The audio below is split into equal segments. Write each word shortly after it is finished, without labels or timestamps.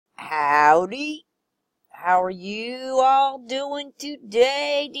Howdy. How are you all doing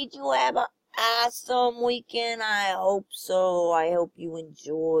today? Did you have an awesome weekend? I hope so. I hope you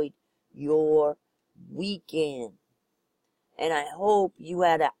enjoyed your weekend. And I hope you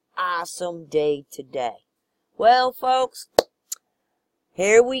had an awesome day today. Well, folks,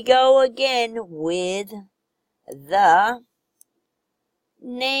 here we go again with the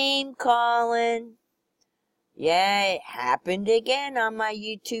name calling. Yeah, it happened again on my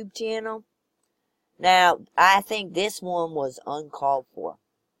YouTube channel. Now, I think this one was uncalled for.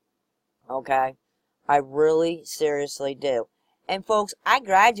 Okay? I really, seriously do. And folks, I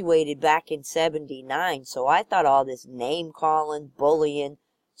graduated back in '79, so I thought all this name-calling, bullying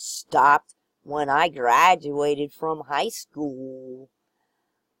stopped when I graduated from high school.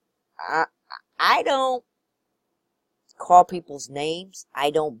 I don't call people's names.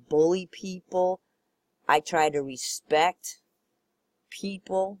 I don't bully people. I try to respect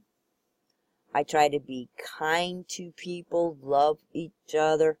people. I try to be kind to people, love each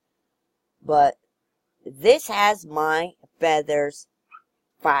other. But this has my feathers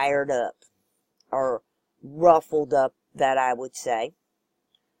fired up, or ruffled up, that I would say.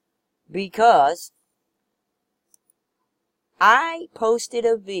 Because I posted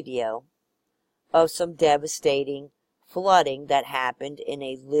a video of some devastating flooding that happened in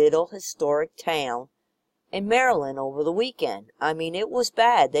a little historic town in Maryland over the weekend. I mean, it was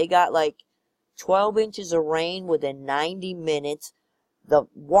bad. They got like 12 inches of rain within 90 minutes. The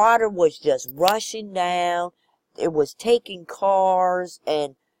water was just rushing down. It was taking cars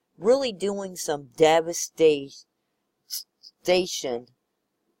and really doing some devastation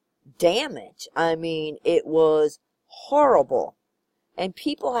damage. I mean, it was horrible. And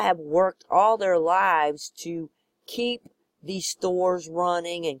people have worked all their lives to keep these stores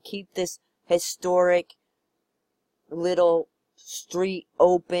running and keep this historic little street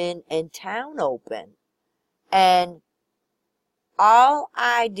open and town open. And all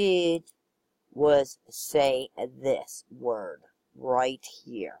I did was say this word right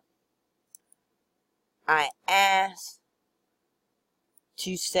here. I asked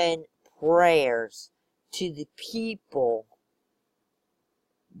to send prayers to the people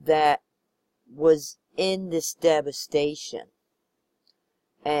that was in this devastation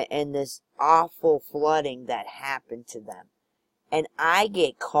and this awful flooding that happened to them. And I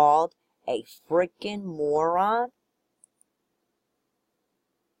get called a freaking moron?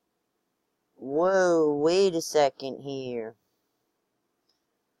 Whoa, wait a second here.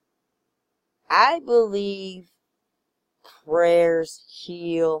 I believe prayers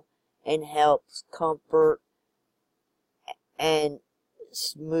heal and help comfort and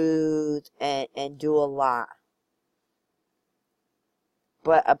smooth and do a lot.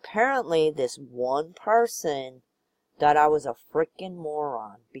 But apparently this one person thought I was a freaking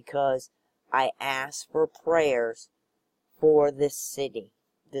moron because I asked for prayers for this city,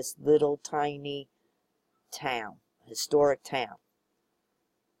 this little tiny town, historic town.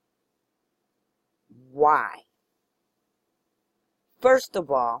 Why? First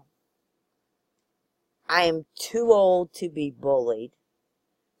of all, I am too old to be bullied.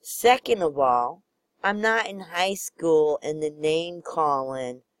 Second of all, I'm not in high school and the name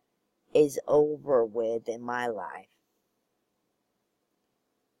calling is over with in my life.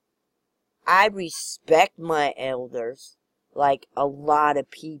 I respect my elders like a lot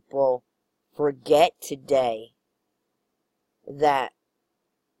of people forget today that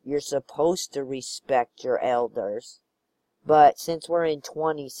you're supposed to respect your elders. But since we're in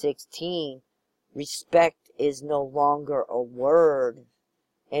 2016, respect is no longer a word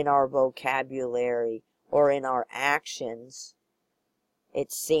in our vocabulary or in our actions,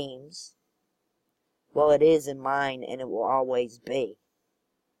 it seems. Well, it is in mine, and it will always be.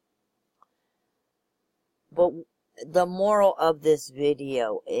 But the moral of this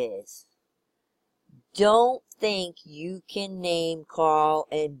video is, don't think you can name call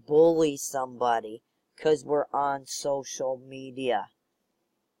and bully somebody because we're on social media.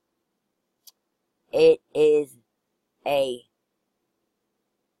 It is a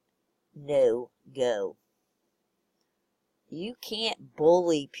no-go. You can't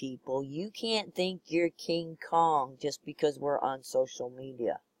bully people. You can't think you're King Kong just because we're on social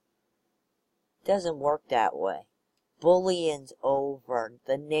media. It doesn't work that way. Bullying's over.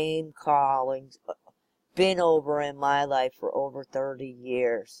 The name calling's been over in my life for over 30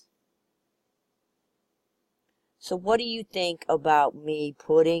 years. So what do you think about me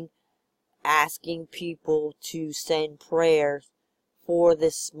asking people to send prayers for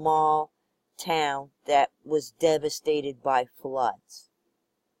this small town that was devastated by floods?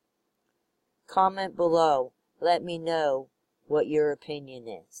 Comment below. Let me know what your opinion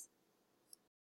is.